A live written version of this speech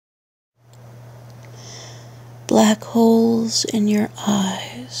Black Holes in Your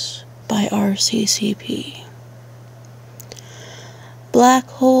Eyes by RCCP. Black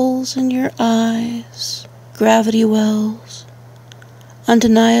holes in your eyes, gravity wells,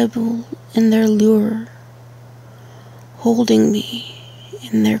 undeniable in their lure, holding me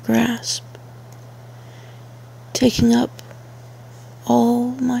in their grasp, taking up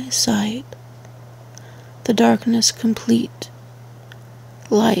all my sight, the darkness complete,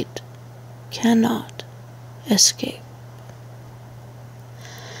 light cannot escape.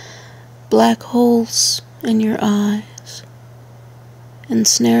 Black holes in your eyes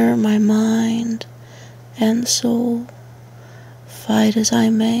ensnare my mind and soul. Fight as I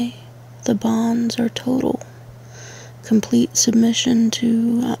may, the bonds are total, complete submission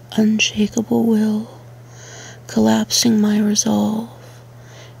to unshakable will, collapsing my resolve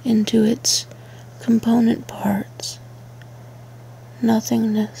into its component parts,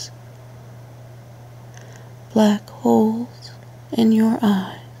 nothingness. Black holes in your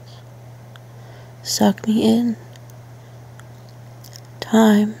eyes suck me in.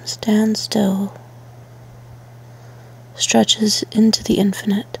 Time stands still, stretches into the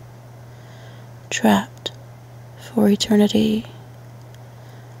infinite, trapped for eternity,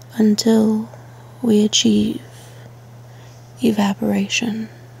 until we achieve evaporation.